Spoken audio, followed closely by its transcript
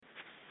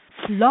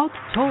Blog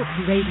Talk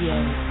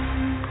Radio.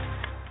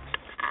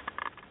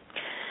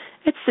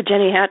 It's the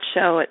Jenny Hatch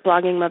Show at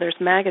Blogging Mothers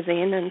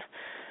Magazine, and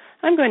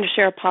I'm going to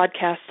share a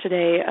podcast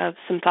today of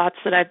some thoughts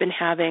that I've been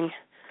having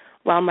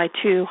while my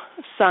two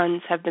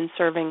sons have been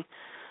serving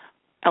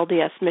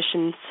LDS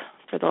missions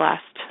for the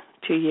last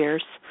 2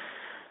 years.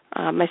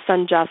 My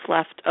son Jeff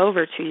left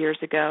over 2 years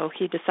ago.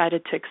 He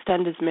decided to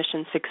extend his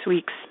mission 6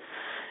 weeks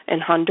in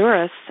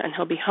Honduras, and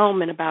he'll be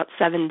home in about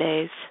 7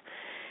 days.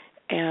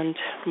 And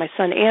my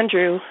son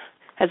Andrew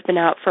has been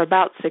out for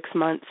about 6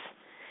 months.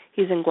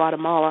 He's in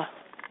Guatemala.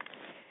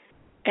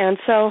 And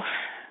so,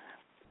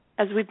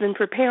 as we've been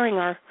preparing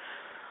our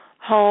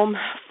home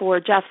for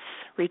Jeff's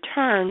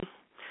return,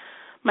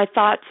 my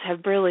thoughts have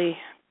really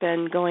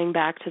been going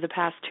back to the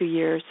past 2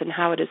 years and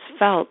how it has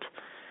felt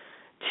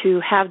to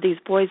have these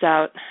boys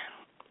out.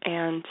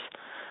 And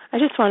I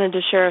just wanted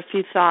to share a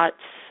few thoughts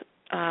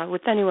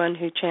with anyone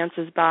who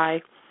chances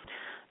by.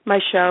 My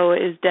show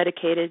is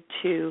dedicated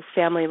to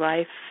family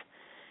life,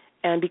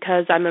 and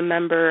because I'm a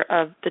member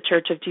of the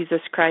Church of Jesus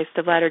Christ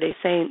of Latter-day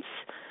Saints,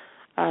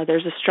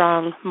 there's a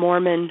strong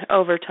Mormon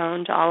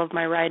overtone to all of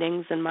my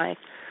writings and my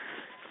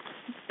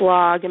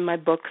blog and my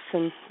books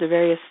and the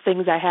various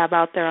things I have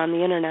out there on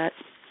the internet.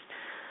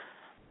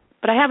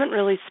 But I haven't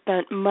really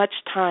spent much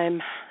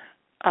time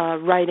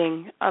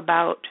writing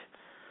about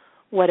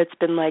what it's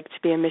been like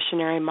to be a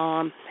missionary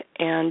mom,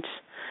 and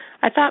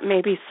I thought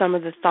maybe some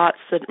of the thoughts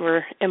that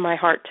were in my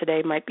heart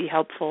today might be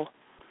helpful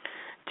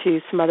to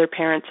some other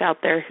parents out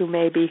there who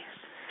may be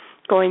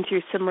going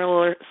through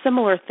similar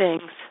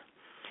things.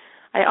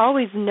 I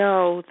always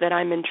know that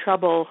I'm in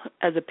trouble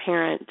as a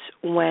parent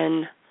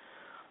when,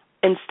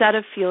 instead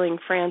of feeling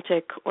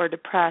frantic or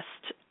depressed,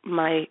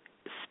 my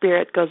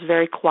spirit goes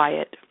very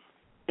quiet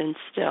and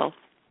still.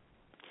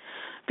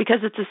 Because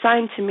it's a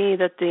sign to me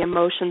that the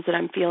emotions that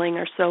I'm feeling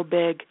are so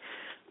big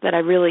that I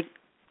really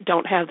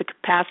don't have the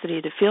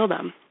capacity to feel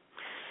them.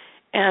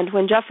 And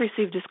when Jeff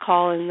received his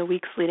call in the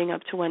weeks leading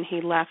up to when he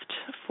left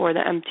for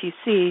the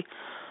MTC,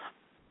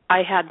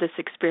 I had this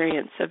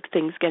experience of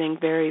things getting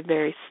very,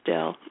 very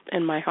still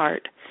in my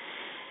heart.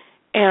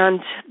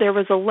 And there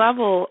was a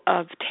level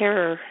of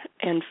terror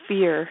and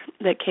fear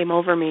that came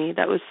over me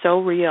that was so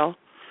real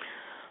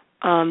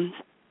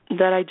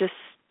that I just,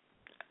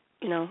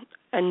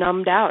 I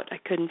numbed out. I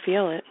couldn't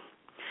feel it.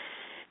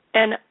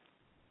 And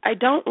I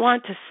don't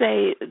want to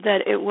say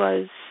that it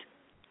was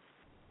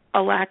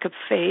a lack of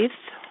faith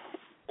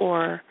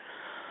or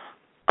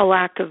a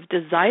lack of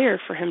desire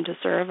for him to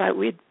serve.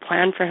 We'd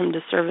planned for him to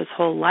serve his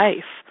whole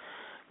life,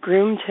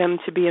 groomed him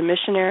to be a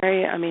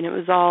missionary. I mean, it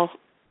was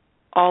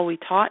all we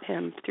taught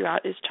him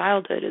throughout his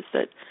childhood is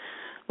that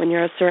when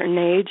you're a certain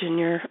age and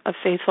you're a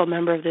faithful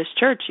member of this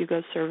church, you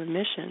go serve a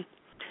mission.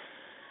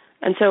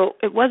 And so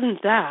it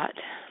wasn't that.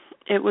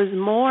 It was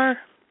more,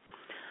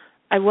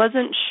 I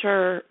wasn't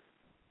sure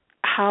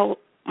how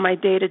my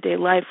day-to-day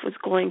life was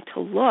going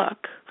to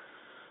look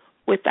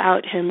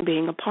without him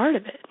being a part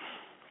of it.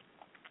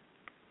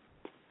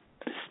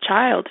 This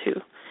child who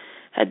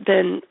had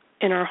been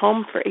in our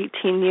home for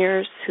 18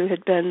 years, who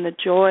had been the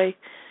joy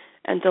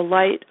and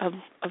delight of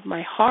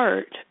my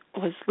heart,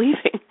 was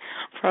leaving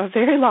for a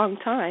very long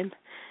time,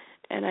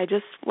 and I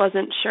just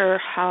wasn't sure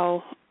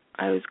how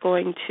I was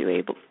going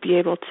to be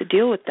able to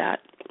deal with that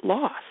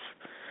loss.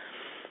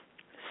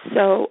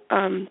 So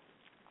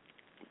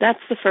that's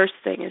the first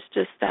thing, is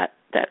just that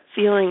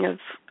feeling of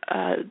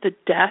the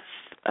death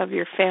of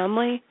your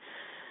family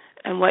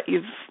and what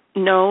you've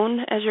known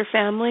as your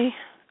family,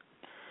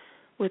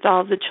 with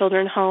all the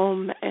children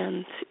home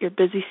and your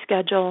busy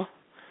schedule.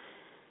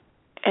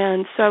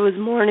 And so I was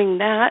mourning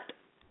that,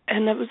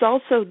 and it was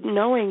also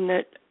knowing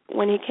that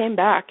when he came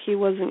back, he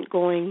wasn't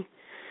going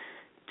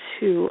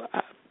to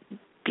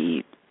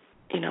be,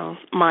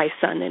 my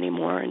son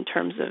anymore in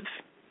terms of,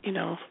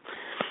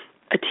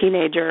 a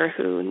teenager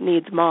who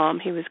needs mom.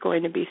 He was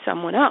going to be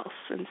someone else,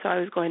 and so I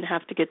was going to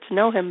have to get to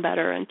know him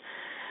better. And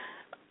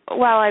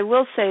while I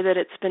will say that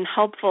it's been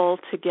helpful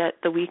to get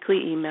the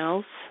weekly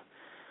emails,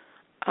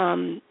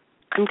 I'm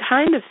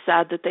kind of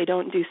sad that they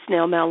don't do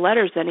snail mail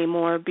letters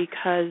anymore,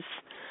 because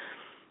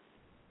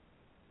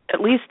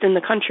at least in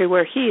the country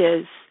where he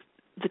is,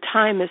 the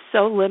time is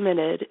so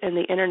limited in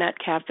the internet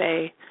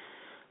cafe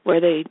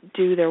where they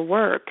do their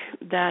work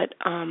that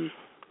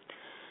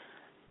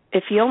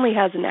if he only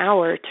has an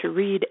hour to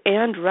read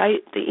and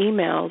write the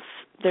emails,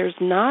 there's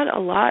not a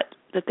lot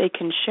that they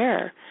can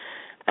share.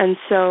 And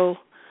so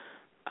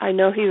I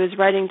know he was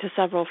writing to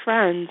several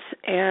friends,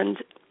 and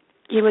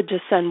he would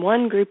just send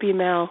one group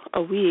email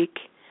a week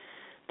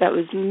that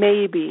was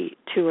maybe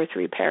 2 or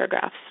 3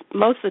 paragraphs.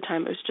 Most of the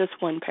time it was just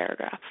one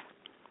paragraph.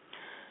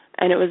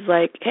 And it was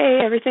like, hey,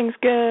 everything's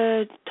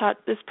good,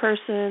 taught this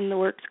person, the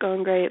work's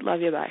going great,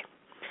 love you, bye.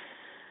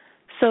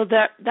 So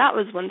that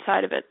was one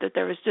side of it, that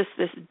there was just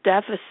this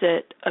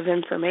deficit of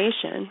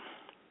information.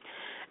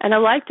 And I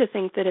like to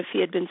think that if he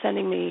had been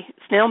sending me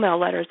snail mail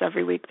letters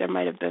every week, there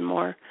might have been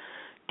more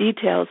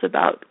details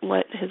about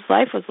what his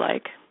life was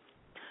like.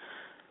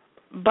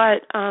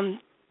 But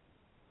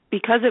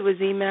because it was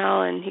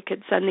email and he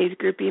could send these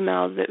group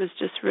emails, it was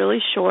just really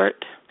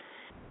short.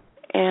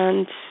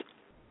 And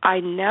I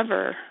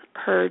never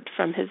heard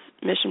from his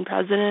mission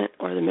president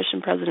or the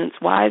mission president's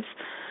wives.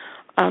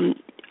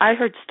 I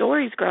heard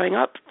stories growing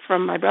up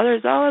from my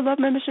brothers, oh, I love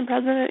my mission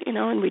president,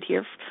 and we'd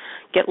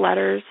get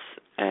letters,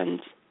 and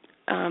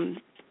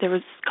there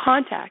was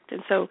contact.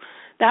 And so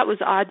that was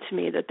odd to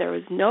me that there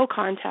was no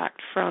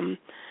contact from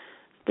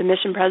the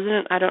mission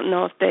president. I don't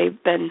know if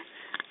they've been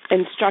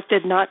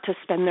instructed not to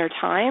spend their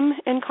time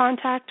in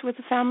contact with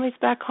the families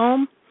back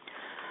home.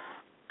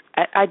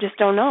 I just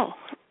don't know.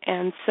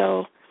 And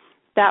so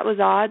that was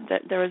odd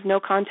that there was no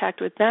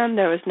contact with them.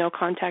 There was no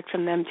contact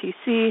from the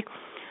MTC.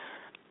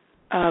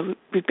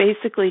 We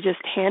basically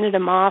just handed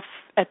him off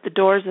at the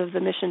doors of the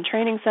Mission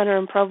Training Center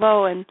in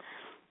Provo and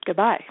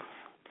goodbye.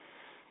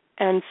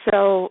 And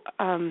so,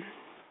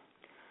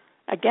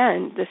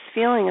 again, this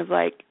feeling of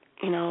like,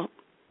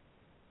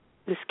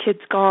 this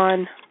kid's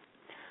gone.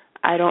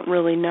 I don't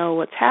really know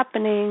what's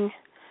happening.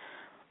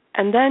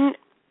 And then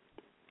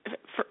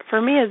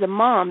for me as a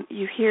mom,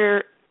 you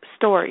hear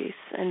stories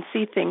and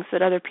see things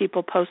that other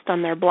people post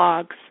on their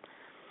blogs.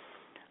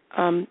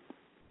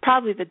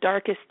 Probably the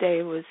darkest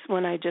day was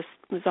when I just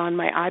was on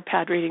my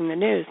iPad reading the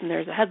news, and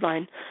there's a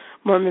headline,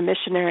 Mormon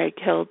missionary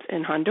killed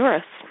in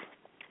Honduras.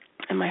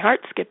 And my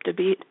heart skipped a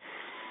beat.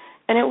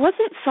 And it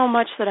wasn't so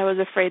much that I was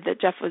afraid that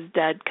Jeff was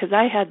dead, because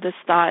I had this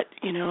thought,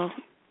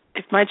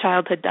 if my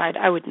child had died,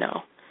 I would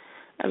know.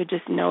 I would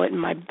just know it in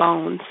my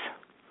bones.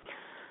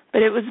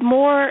 But it was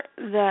more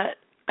that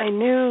I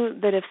knew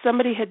that if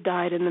somebody had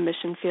died in the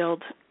mission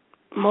field,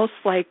 most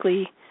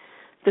likely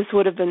this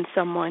would have been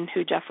someone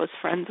who Jeff was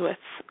friends with,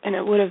 and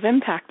it would have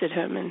impacted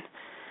him. And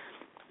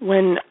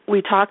when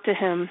we talked to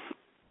him,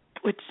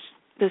 which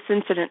this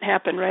incident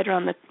happened right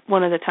around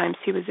one of the times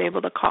he was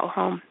able to call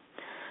home,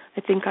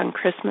 I think on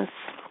Christmas,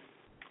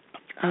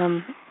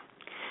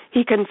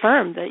 he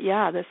confirmed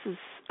that, this is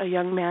a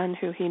young man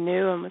who he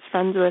knew and was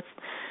friends with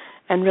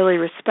and really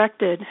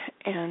respected,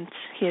 and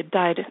he had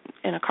died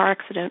in a car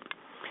accident.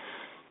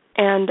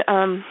 And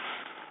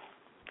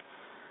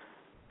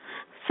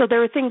so there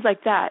were things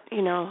like that,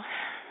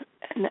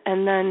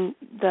 and then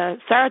the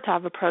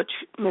Saratov Approach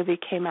movie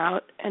came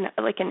out, and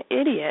like an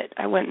idiot,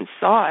 I went and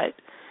saw it.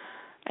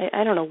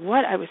 I don't know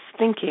what I was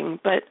thinking,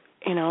 but,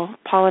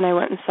 Paul and I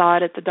went and saw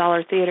it at the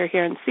Dollar Theater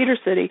here in Cedar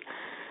City.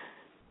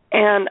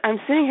 And I'm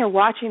sitting here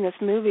watching this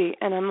movie,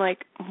 and I'm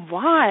like,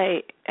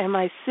 why am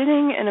I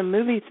sitting in a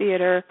movie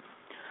theater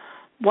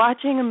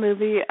watching a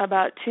movie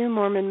about two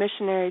Mormon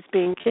missionaries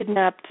being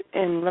kidnapped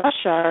in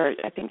Russia, or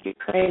I think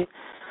Ukraine,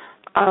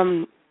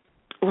 when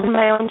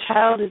my own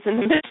child is in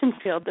the mission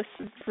field? This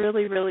is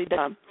really, really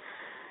dumb.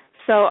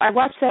 So I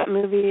watched that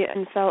movie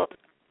and felt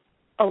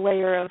a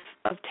layer of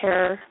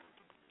terror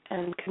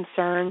and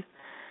concern,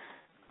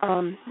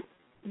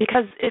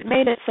 because it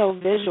made it so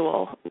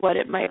visual what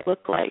it might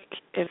look like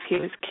if he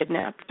was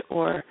kidnapped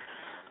or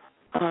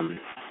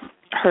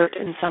hurt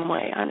in some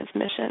way on his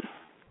mission.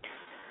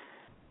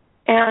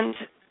 And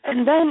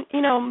then,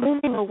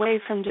 moving away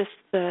from just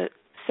the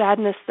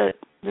sadness that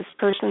this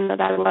person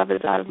that I love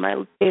is out of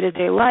my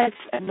day-to-day life,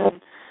 and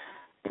then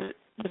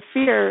the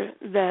fear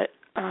that,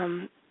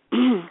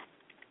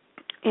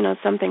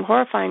 something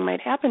horrifying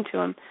might happen to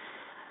him,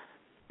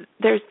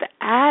 there's the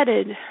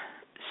added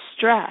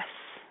stress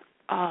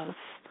of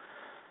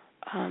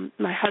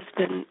my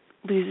husband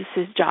loses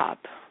his job,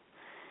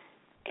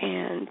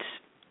 and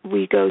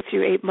we go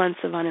through 8 months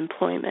of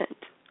unemployment,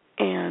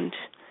 and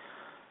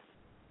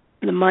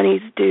the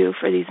money's due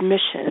for these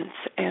missions,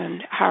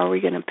 and how are we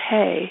going to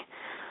pay?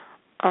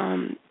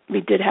 We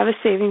did have a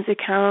savings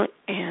account,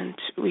 and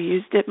we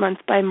used it month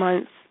by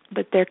month,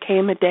 but there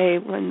came a day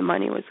when the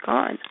money was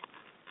gone.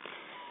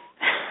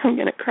 I'm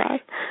going to cry.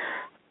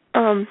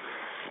 And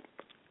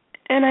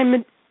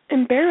I'm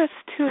embarrassed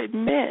to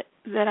admit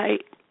that I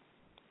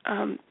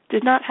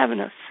did not have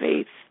enough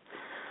faith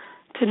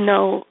to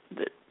know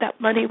that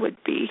money would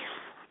be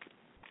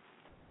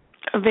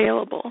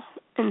available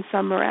in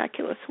some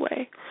miraculous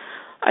way.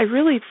 I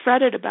really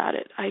fretted about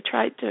it. I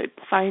tried to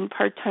find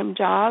part-time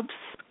jobs.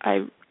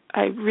 I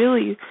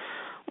really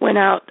went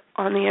out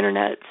on the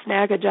internet,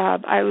 snag a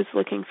job. I was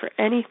looking for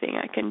anything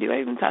I can do.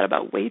 I even thought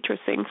about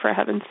waitressing, for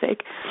heaven's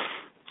sake,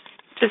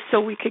 just so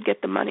we could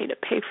get the money to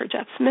pay for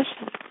Jeff's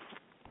mission.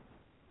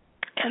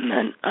 And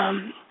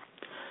then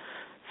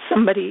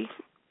somebody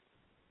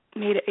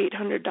made an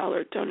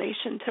 $800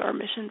 donation to our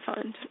mission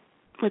fund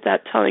without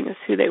telling us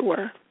who they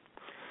were.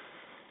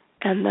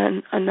 And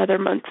then another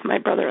month, my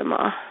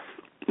brother-in-law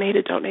made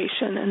a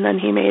donation, and then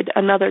he made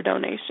another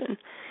donation.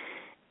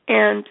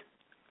 And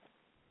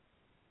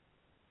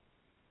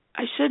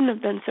I shouldn't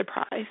have been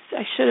surprised.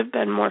 I should have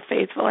been more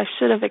faithful. I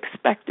should have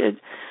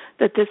expected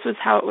that this was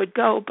how it would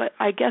go. But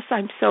I guess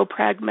I'm so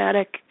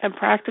pragmatic and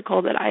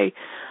practical that I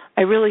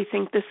really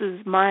think this is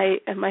my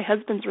and my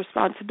husband's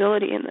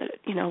responsibility, and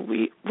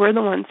that we're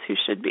the ones who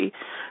should be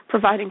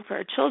providing for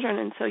our children.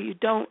 And so you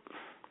don't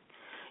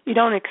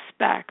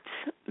expect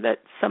that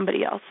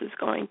somebody else is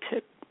going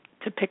to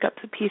pick up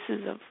the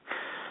pieces of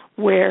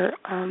where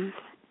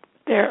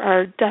there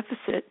are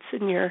deficits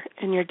in your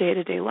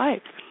day-to-day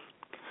life.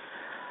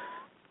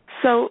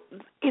 So,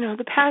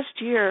 the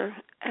past year,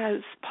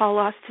 as Paul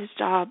lost his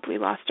job, we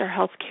lost our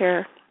health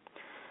care,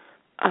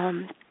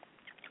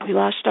 we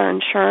lost our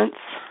insurance.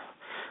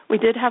 We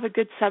did have a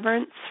good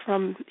severance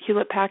from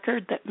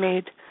Hewlett-Packard that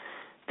made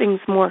things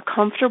more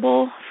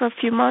comfortable for a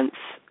few months,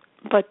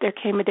 but there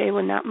came a day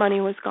when that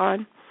money was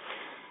gone.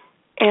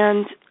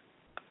 And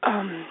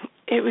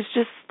it was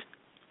just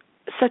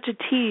such a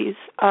tease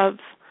of,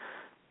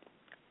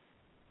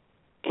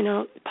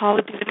 Paul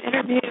would do an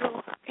interview,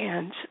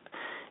 and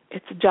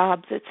it's a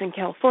job that's in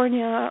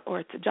California, or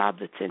it's a job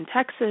that's in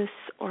Texas,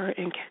 or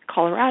in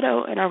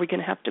Colorado, and are we going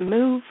to have to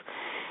move?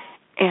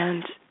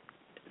 And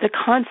the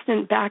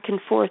constant back and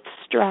forth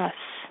stress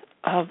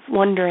of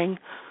wondering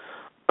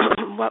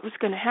what was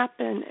going to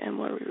happen and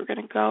where we were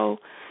going to go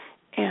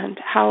and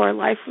how our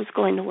life was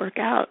going to work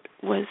out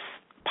was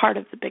part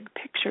of the big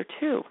picture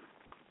too.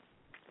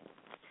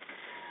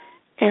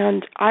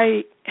 And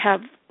I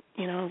have,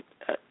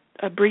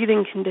 a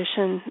breathing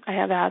condition. I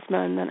have asthma,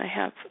 and then I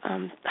have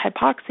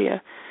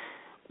hypoxia,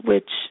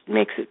 which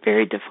makes it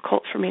very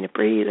difficult for me to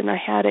breathe. And I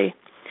had a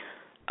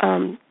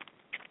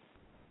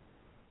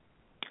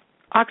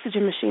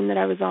oxygen machine that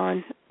I was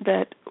on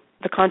that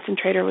the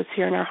concentrator was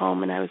here in our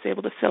home, and I was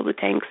able to fill the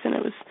tanks, and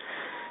it was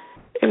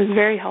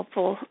very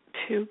helpful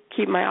to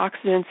keep my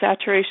oxygen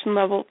saturation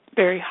level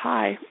very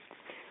high.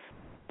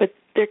 But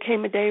there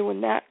came a day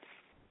when that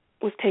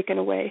was taken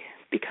away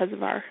because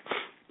of our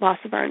loss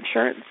of our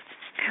insurance.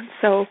 And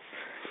so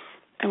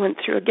I went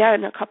through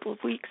again a couple of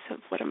weeks of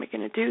what am I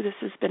going to do? This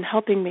has been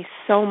helping me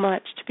so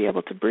much to be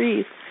able to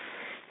breathe,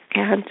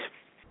 and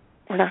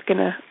we're not going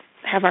to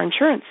have our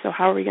insurance, so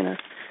how are we going to,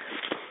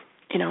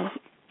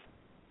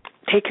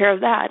 take care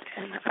of that?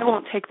 And I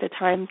won't take the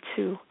time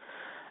to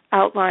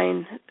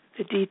outline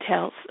the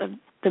details of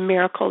the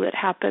miracle that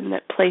happened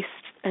that placed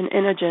an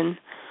Inogen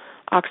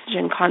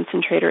oxygen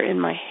concentrator in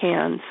my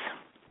hands.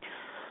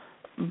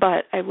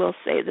 But I will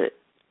say that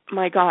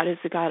my God is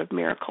a God of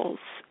miracles,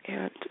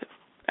 and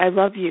I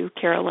love you,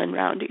 Carolyn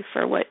Roundy,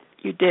 for what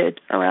you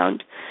did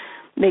around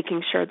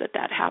making sure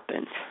that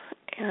happened.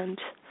 And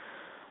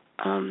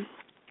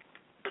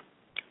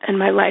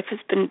my life has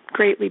been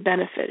greatly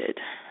benefited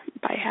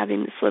by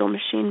having this little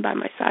machine by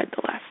my side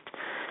the last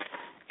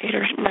 8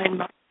 or 9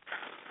 months.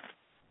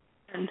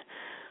 And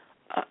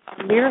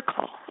a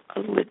miracle, a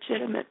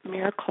legitimate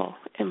miracle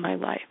in my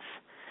life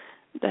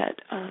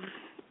that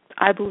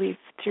I believe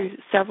through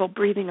several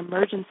breathing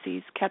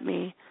emergencies kept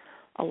me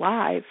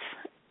alive.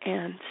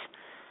 And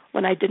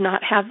when I did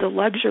not have the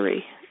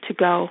luxury to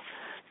go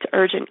to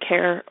urgent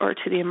care or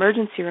to the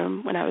emergency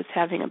room when I was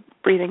having a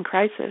breathing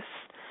crisis,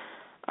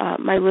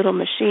 my little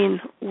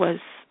machine was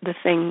the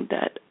thing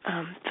that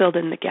filled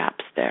in the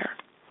gaps there.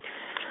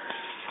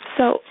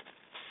 So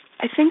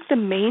I think the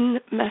main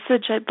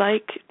message I'd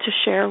like to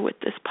share with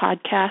this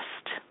podcast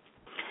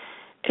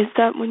is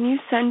that when you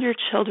send your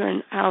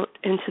children out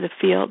into the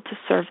field to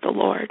serve the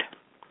Lord,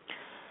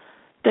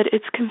 that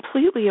it's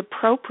completely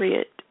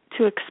appropriate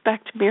to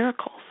expect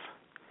miracles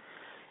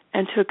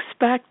and to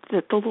expect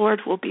that the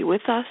Lord will be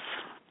with us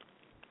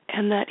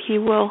and that He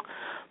will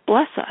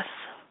bless us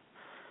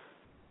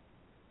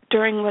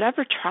during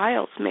whatever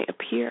trials may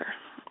appear.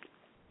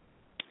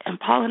 And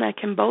Paul and I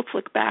can both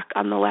look back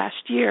on the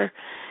last year,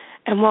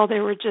 and while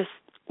there were just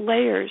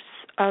layers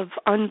of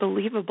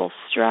unbelievable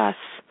stress,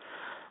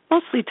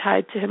 mostly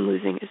tied to him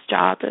losing his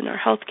job and our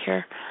health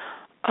care,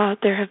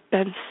 there have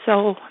been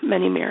so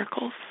many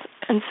miracles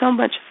and so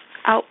much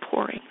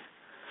outpouring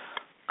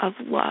of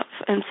love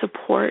and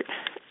support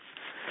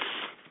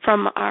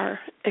from our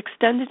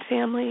extended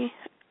family,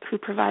 who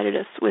provided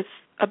us with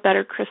a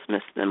better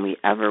Christmas than we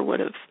ever would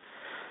have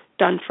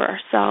done for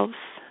ourselves,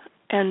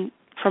 and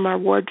from our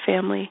ward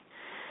family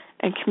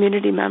and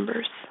community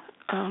members.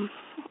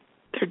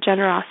 Their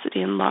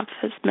generosity and love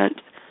has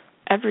meant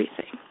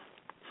everything.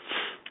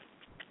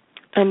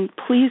 I'm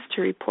pleased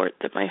to report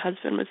that my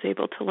husband was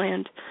able to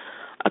land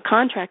a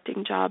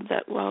contracting job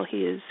that, while he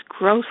is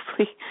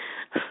grossly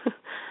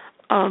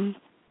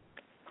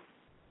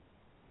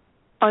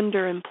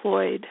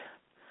underemployed,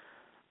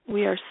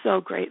 we are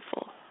so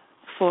grateful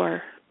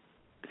for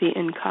the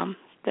income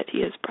that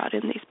he has brought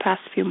in these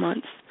past few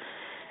months,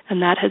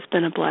 and that has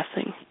been a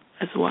blessing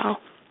as well.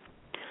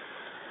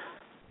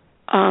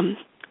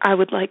 I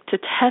would like to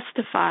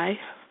testify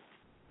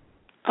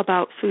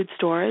about food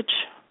storage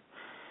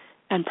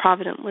and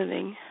provident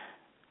living,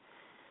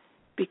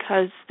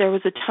 because there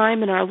was a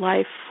time in our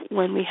life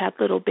when we had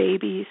little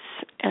babies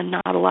and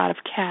not a lot of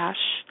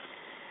cash,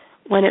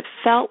 when it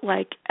felt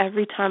like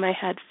every time I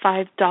had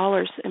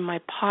 $5 in my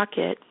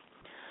pocket,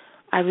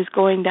 I was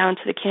going down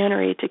to the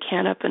cannery to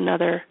can up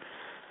another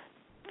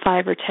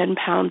 5 or 10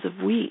 pounds of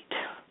wheat.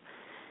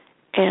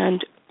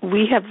 And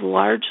we have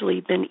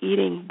largely been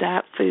eating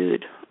that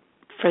food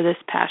for this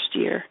past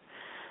year.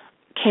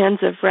 Cans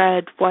of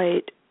red,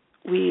 white,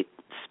 wheat,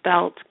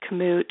 spelt,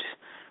 kamut,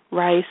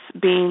 rice,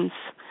 beans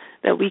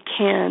that we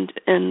canned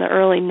in the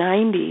early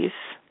 90s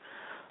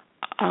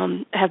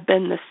have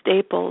been the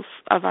staples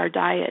of our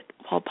diet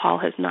while Paul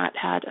has not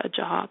had a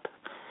job.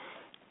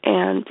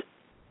 And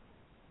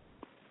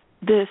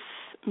this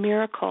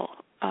miracle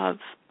of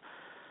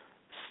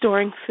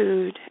storing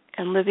food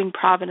and living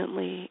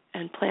providently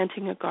and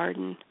planting a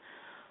garden,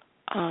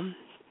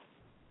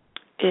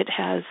 it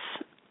has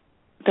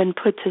been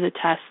put to the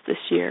test this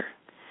year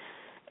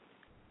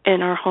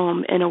in our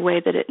home in a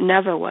way that it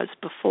never was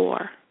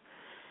before.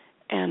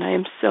 And I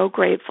am so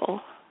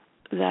grateful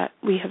that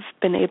we have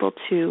been able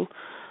to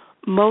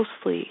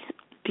mostly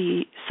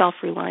be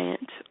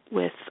self-reliant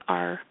with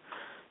our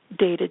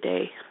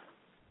day-to-day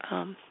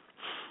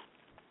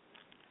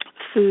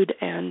food,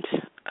 and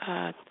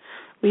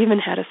we even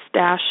had a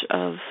stash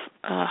of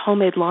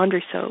homemade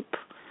laundry soap,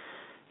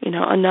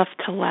 enough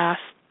to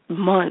last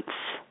months,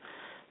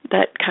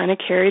 that kind of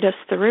carried us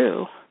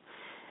through.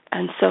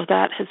 And so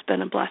that has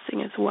been a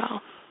blessing as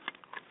well.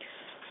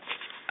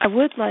 I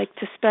would like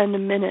to spend a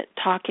minute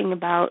talking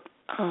about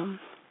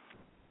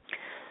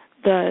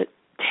the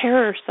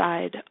terror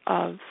side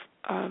of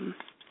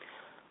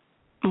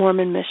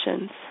Mormon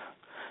missions.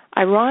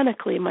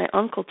 Ironically, my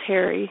Uncle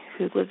Terry,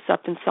 who lives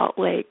up in Salt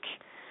Lake,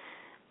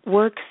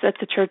 works at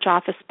the church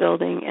office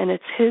building, and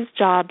it's his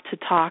job to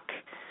talk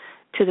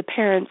to the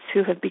parents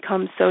who have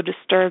become so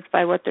disturbed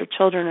by what their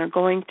children are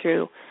going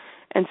through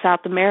in South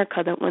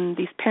America that when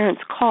these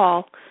parents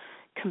call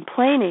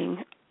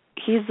complaining,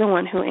 he's the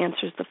one who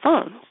answers the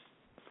phone.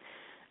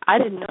 I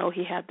didn't know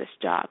he had this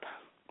job,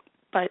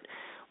 but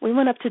we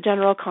went up to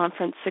General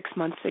Conference 6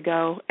 months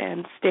ago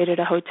and stayed at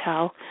a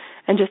hotel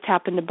and just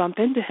happened to bump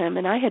into him,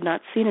 and I had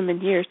not seen him in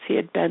years. He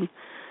had been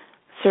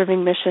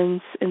serving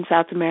missions in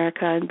South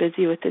America and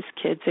busy with his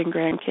kids and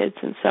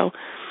grandkids, and so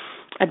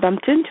I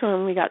bumped into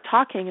him. We got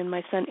talking, and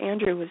my son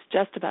Andrew was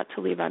just about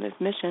to leave on his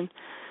mission.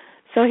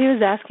 So he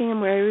was asking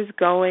him where he was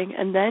going,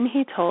 and then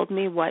he told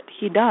me what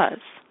he does,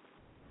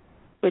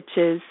 which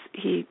is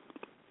he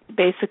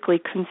basically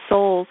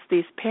consoles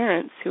these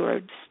parents who are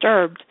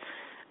disturbed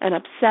and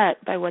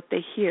upset by what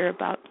they hear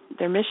about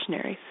their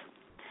missionaries.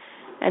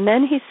 And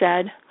then he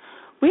said,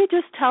 we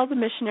just tell the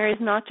missionaries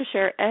not to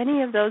share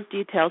any of those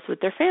details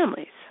with their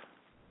families.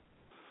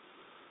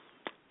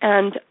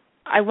 And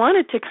I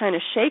wanted to kind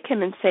of shake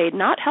him and say,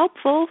 not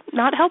helpful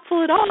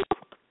at all.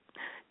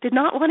 Did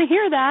not want to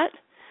hear that.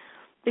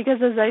 Because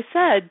as I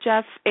said,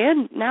 Jeff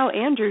and now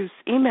Andrew's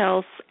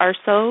emails are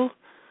so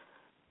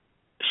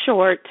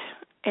short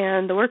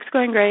and the work's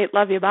going great,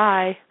 love you,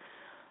 bye,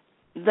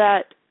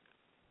 that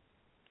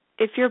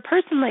if you're a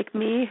person like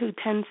me who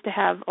tends to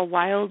have a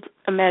wild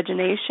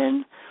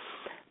imagination,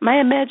 my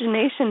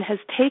imagination has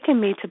taken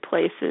me to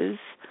places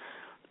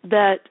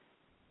that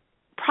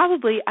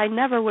probably I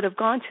never would have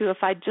gone to if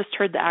I'd just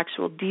heard the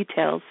actual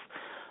details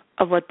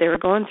of what they were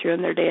going through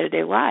in their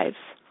day-to-day lives.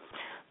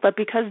 But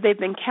because they've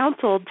been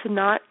counseled to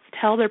not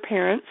tell their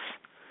parents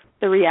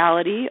the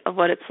reality of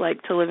what it's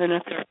like to live in a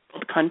third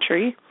world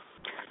country,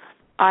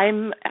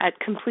 I'm at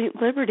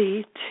complete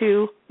liberty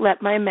to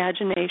let my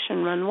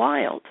imagination run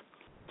wild.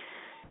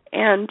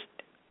 And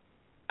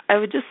I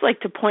would just like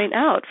to point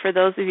out, for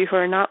those of you who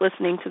are not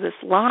listening to this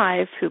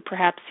live, who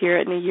perhaps hear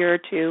it in a year or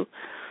two,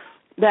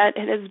 that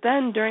it has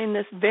been during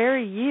this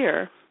very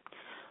year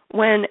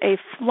when a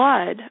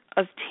flood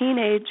of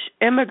teenage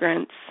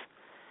immigrants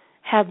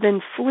have been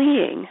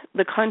fleeing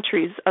the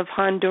countries of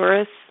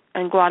Honduras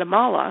and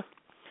Guatemala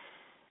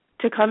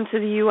to come to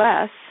the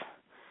U.S.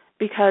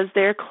 because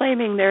they're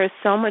claiming there is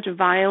so much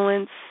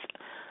violence,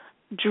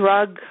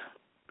 drug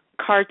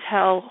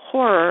cartel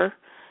horror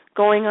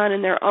going on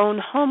in their own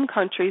home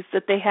countries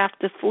that they have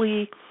to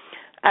flee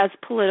as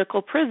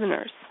political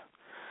prisoners.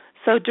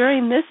 So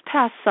during this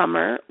past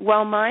summer,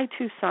 while my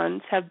two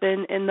sons have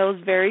been in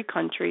those very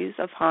countries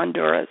of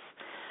Honduras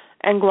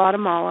and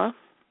Guatemala,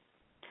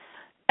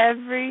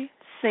 every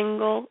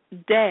single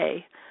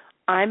day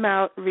I'm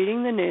out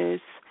reading the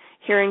news,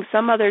 hearing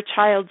some other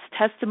child's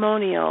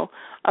testimonial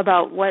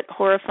about what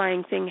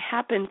horrifying thing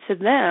happened to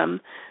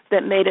them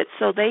that made it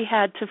so they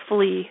had to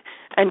flee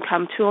and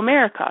come to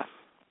America.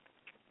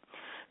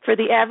 For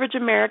the average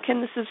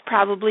American, this is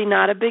probably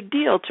not a big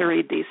deal to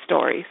read these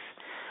stories.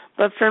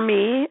 But for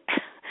me,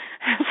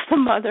 as the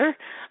mother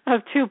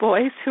of two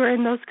boys who are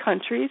in those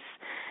countries,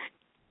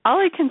 all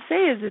I can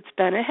say is it's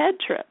been a head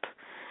trip.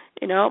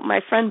 You know, my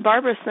friend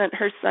Barbara sent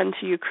her son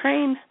to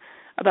Ukraine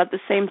about the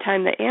same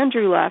time that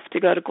Andrew left to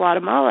go to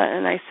Guatemala,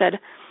 and I said,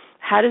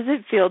 how does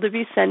it feel to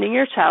be sending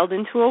your child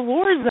into a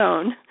war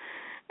zone?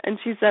 And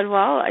she said,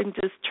 well, I'm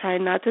just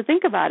trying not to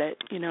think about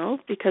it, you know,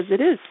 because it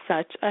is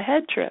such a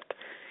head trip.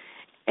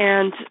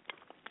 And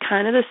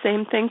kind of the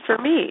same thing for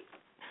me.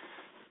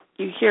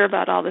 You hear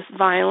about all this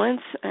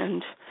violence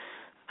and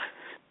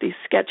these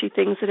sketchy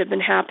things that have been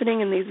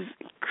happening in these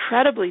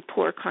incredibly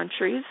poor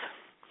countries.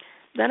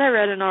 Then I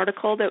read an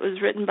article that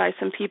was written by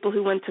some people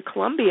who went to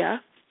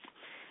Colombia,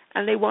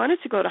 and they wanted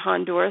to go to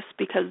Honduras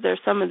because there's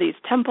some of these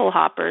temple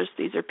hoppers.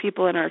 These are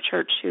people in our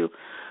church who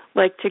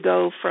like to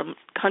go from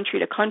country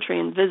to country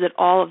and visit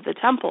all of the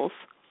temples.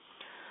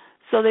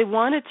 So they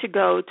wanted to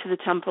go to the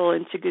temple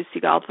in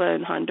Tegucigalpa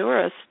in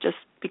Honduras just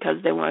because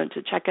they wanted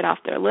to check it off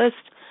their list.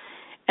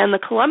 And the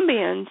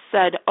Colombians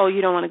said, oh,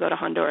 you don't want to go to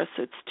Honduras.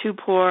 It's too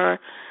poor.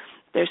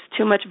 There's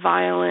too much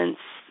violence.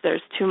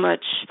 There's too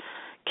much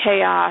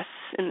chaos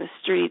in the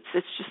streets.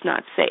 It's just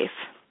not safe.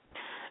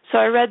 So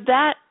I read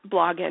that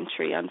blog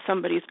entry on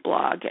somebody's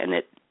blog, and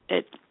it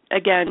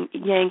again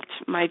yanked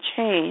my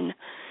chain.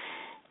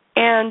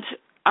 And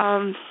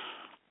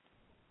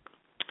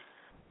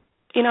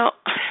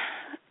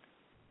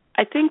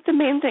I think the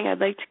main thing I'd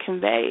like to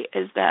convey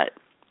is that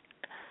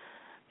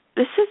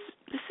this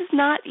is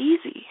not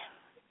easy.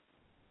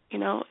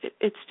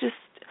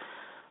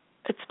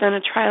 It's been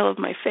a trial of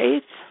my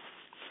faith.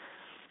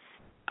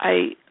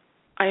 I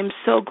am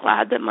so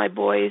glad that my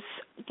boys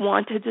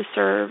wanted to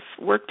serve,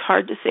 worked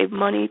hard to save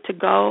money to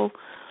go,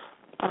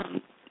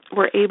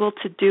 were able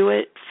to do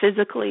it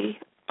physically,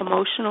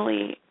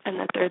 emotionally, and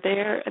that they're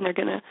there and they're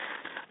going to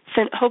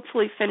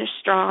hopefully finish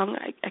strong.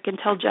 I can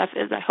tell Jeff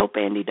is. I hope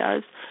Andy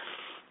does.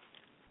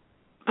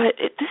 But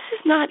this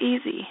is not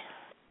easy.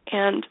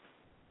 And,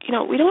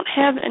 we don't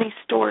have any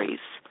stories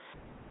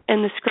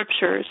in the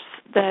scriptures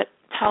that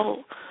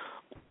tell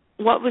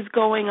what was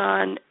going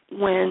on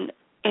when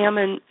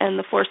Ammon and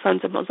the 4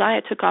 sons of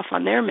Mosiah took off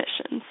on their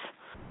missions,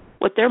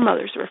 what their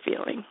mothers were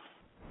feeling.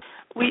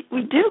 We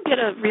do get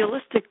a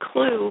realistic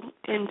clue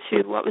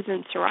into what was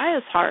in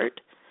Sariah's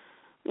heart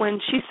when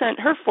she sent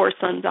her 4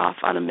 sons off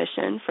on a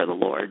mission for the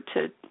Lord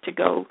to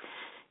go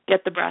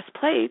get the brass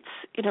plates.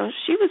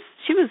 She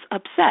was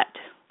upset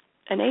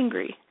and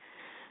angry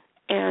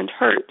and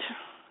hurt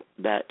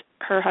that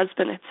her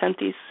husband had sent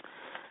these,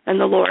 and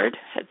the Lord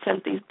had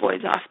sent these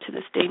boys off to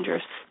this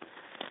dangerous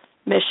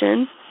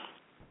mission.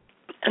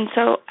 And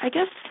so I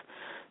guess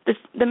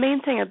the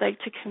main thing I'd like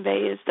to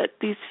convey is that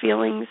these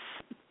feelings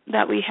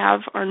that we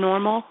have are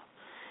normal,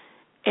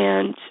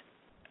 and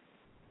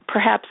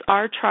perhaps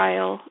our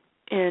trial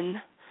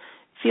in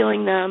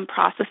feeling them,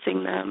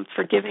 processing them,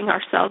 forgiving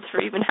ourselves for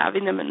even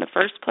having them in the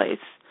first place,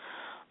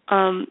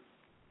 are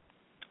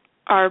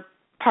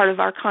part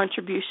of our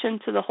contribution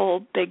to the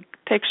whole big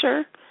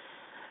picture.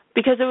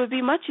 Because it would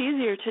be much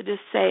easier to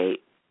just say,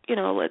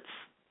 let's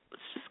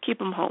just keep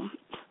them home.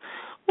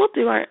 We'll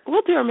do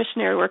our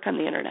missionary work on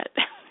the internet.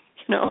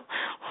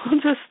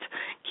 We'll just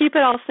keep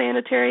it all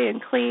sanitary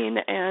and clean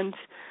and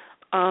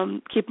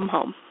keep them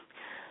home.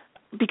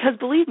 Because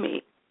believe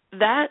me,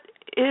 that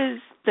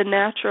is the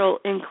natural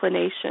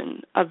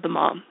inclination of the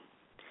mom.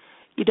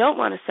 You don't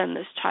want to send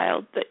this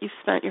child that you've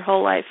spent your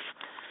whole life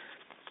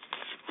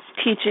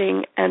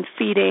teaching and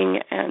feeding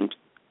and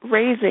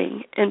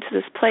raising into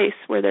this place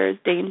where there is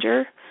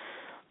danger.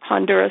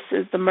 Honduras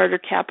is the murder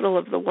capital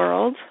of the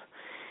world,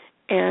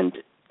 and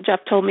Jeff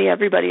told me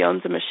everybody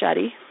owns a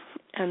machete,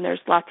 and there's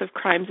lots of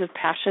crimes of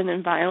passion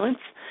and violence.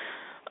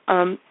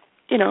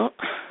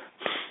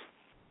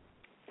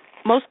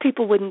 Most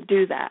people wouldn't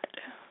do that.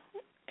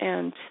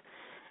 And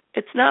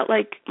it's not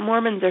like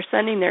Mormons are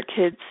sending their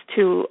kids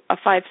to a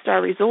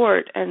 5-star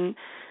resort and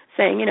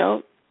saying,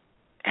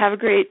 have a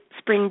great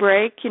spring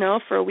break,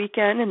 for a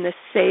weekend in this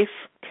safe,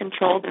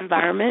 controlled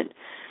environment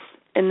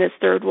in this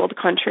third world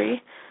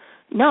country.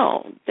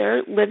 No,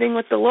 they're living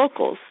with the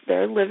locals.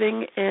 They're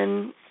living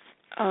in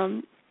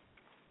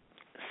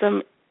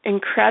some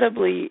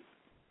incredibly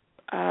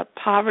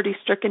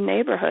poverty-stricken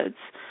neighborhoods.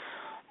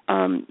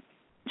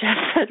 Jeff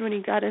said when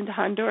he got into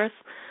Honduras,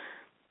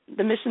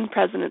 the mission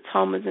president's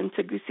home was in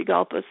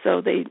Tegucigalpa,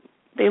 so they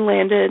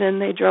landed and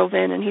they drove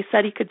in, and he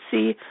said he could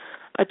see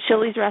a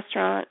Chili's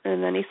restaurant,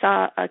 and then he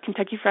saw a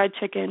Kentucky Fried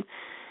Chicken,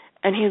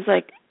 and he was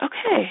like,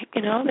 okay,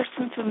 there's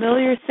some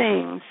familiar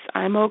things.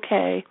 I'm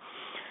okay.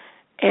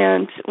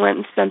 And went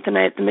and spent the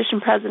night at the mission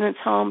president's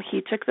home.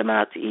 He took them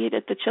out to eat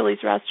at the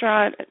Chili's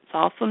restaurant. It's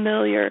all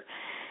familiar.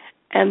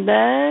 And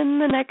then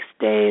the next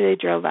day they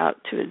drove out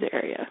to his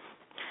area.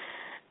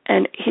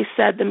 And he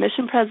said the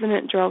mission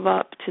president drove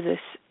up to this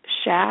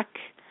shack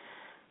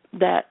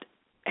that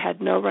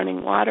had no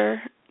running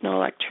water, no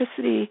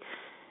electricity.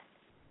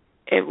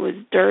 It was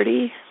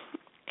dirty,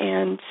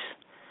 and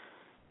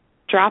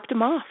dropped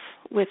him off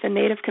with a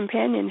native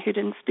companion who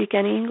didn't speak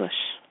any English.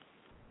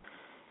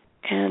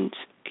 And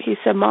he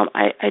said, Mom,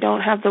 I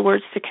don't have the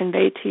words to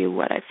convey to you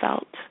what I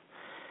felt.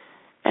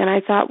 And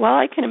I thought, well,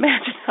 I can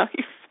imagine how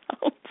you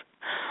felt.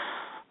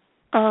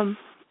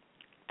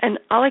 And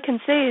all I can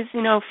say is,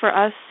 for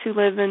us who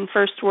live in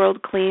first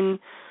world, clean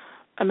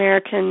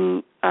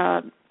American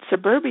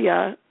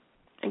suburbia,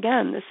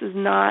 again, this is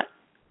not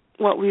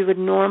what we would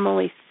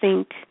normally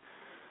think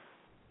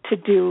to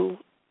do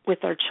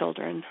with our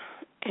children.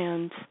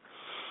 And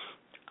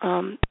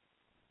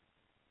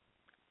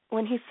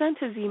when he sent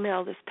his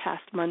email this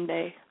past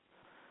Monday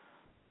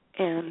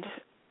and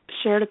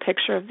shared a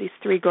picture of these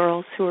 3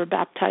 girls who were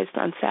baptized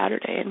on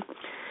Saturday, and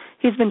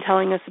he's been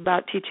telling us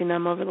about teaching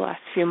them over the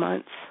last few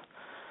months,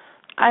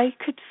 I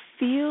could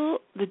feel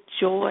the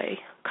joy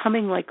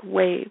coming like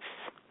waves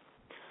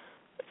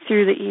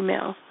through the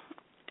email.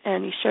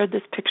 And he shared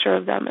this picture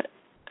of them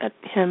at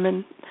him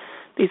and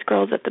these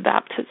girls at the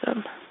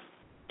baptism.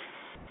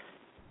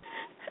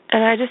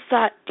 And I just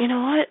thought, you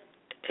know what?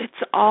 It's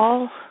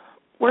all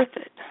worth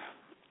it.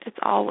 It's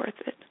all worth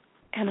it.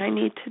 And I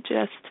need to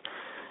just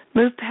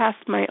move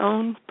past my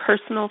own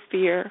personal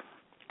fear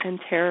and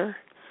terror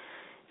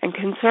and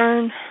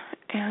concern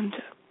and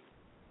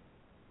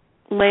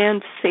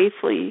land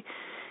safely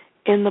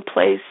in the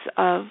place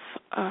of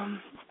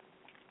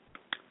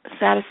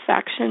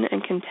satisfaction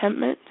and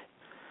contentment,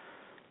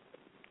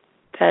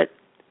 that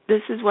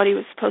this is what he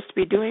was supposed to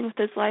be doing with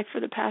his life for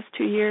the past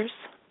 2 years,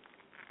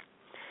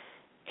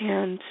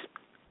 and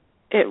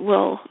it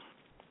will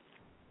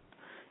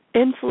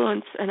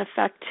influence and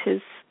affect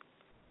his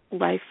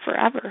life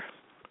forever,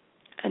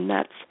 and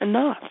that's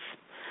enough.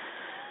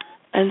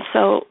 And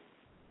so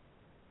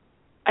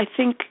I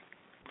think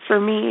for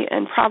me,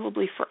 and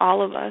probably for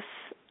all of us,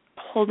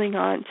 holding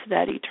on to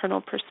that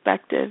eternal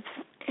perspective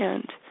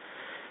and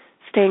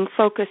staying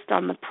focused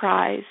on the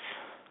prize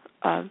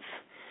of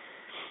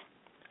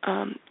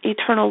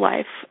eternal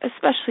life,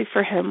 especially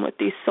for him with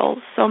these souls,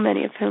 so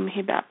many of whom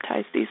he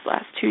baptized these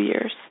last 2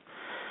 years,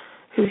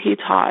 who he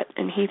taught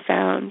and he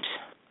found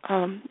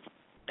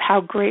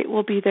how great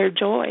will be their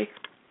joy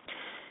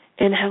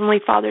in Heavenly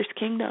Father's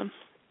kingdom.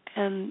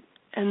 And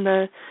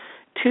the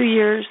 2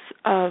 years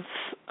of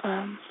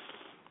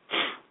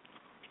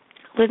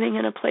living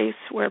in a place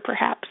where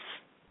perhaps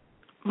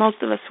most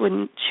of us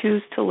wouldn't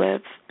choose to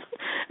live.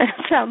 And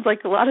it sounds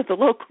like a lot of the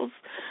locals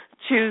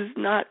choose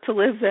not to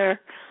live there.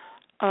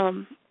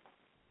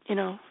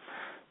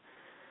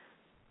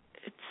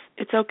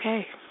 It's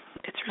okay.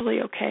 It's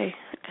really okay.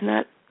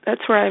 And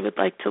that's where I would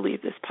like to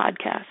leave this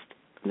podcast,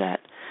 that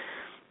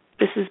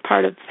this is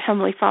part of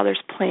Heavenly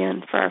Father's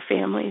plan for our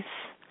families,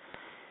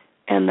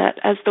 and that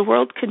as the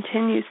world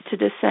continues to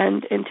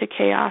descend into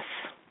chaos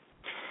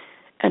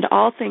and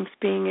all things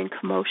being in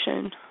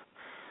commotion,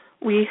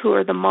 we who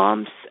are the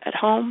moms at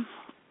home,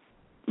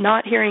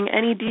 not hearing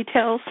any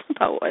details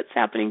about what's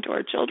happening to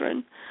our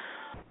children,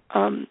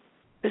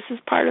 this is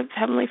part of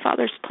Heavenly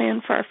Father's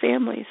plan for our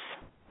families.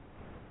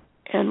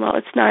 And while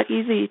it's not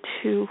easy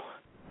to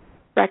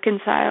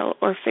reconcile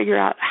or figure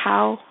out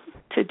how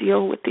to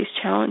deal with these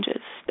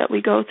challenges that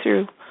we go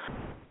through,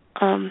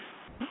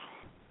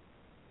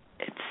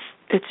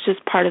 it's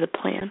just part of the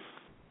plan.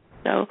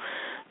 So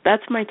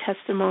that's my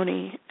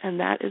testimony, and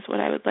that is what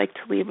I would like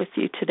to leave with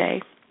you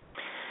today.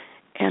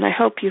 And I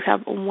hope you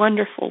have a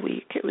wonderful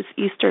week. It was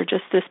Easter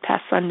just this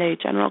past Sunday,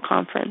 General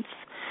Conference.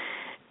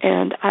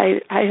 And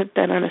I have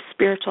been on a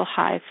spiritual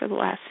high for the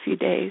last few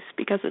days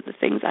because of the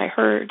things I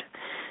heard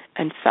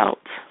and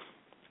felt.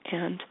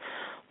 And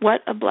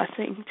what a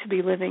blessing to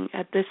be living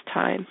at this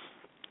time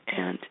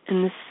and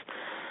in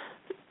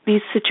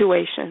these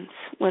situations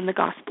when the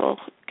gospel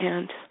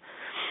and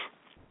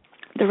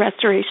the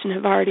restoration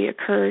have already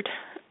occurred,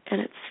 and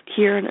it's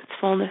here in its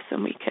fullness,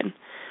 and we can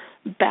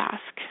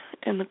bask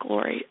in the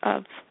glory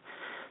of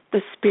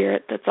the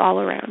Spirit that's all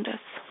around us.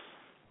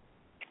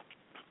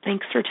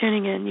 Thanks for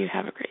tuning in. You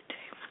have a great day.